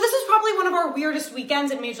our weirdest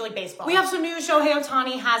weekends in Major League Baseball. We have some news. Shohei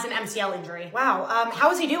Ohtani has an MCL injury. Wow,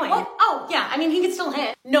 how is he doing? What? Oh, yeah, I mean, he can still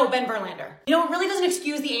hit. No, Ben Verlander. You know, it really doesn't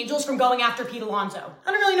excuse the Angels from going after Pete Alonso.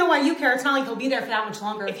 I don't really know why you care. It's not like he'll be there for that much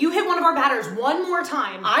longer. If you hit one of our batters one more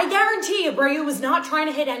time, I guarantee Abreu was not trying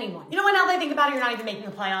to hit anyone. You know what, now that I think about it, you're not even making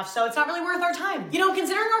the playoffs, so it's not really worth our time. You know,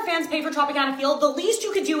 considering our fans pay for Tropicana Field, the least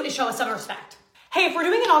you could do is show us some respect. Hey, if we're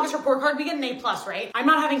doing an August report card, we get an A+, right? I'm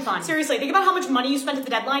not having fun. Seriously, think about how much money you spent at the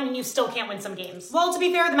deadline and you still can't win some games. Well, to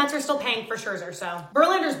be fair, the Mets are still paying for Scherzer, so.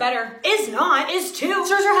 Verlander's better. Is not. Is too.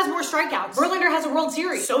 Scherzer has more strikeouts. Verlander has a World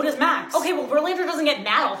Series. So does Max. Okay, well, Verlander doesn't get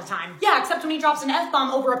mad all the time. Yeah, except when he drops an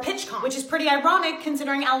F-bomb over a pitch com, which is pretty ironic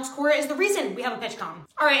considering Alex Cora is the reason we have a pitch com.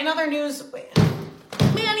 All right, in other news, wait.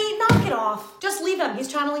 Manny, knock it off. Just leave him. He's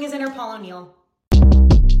channeling his inner Paul O'Neill.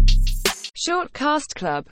 Short Cast Club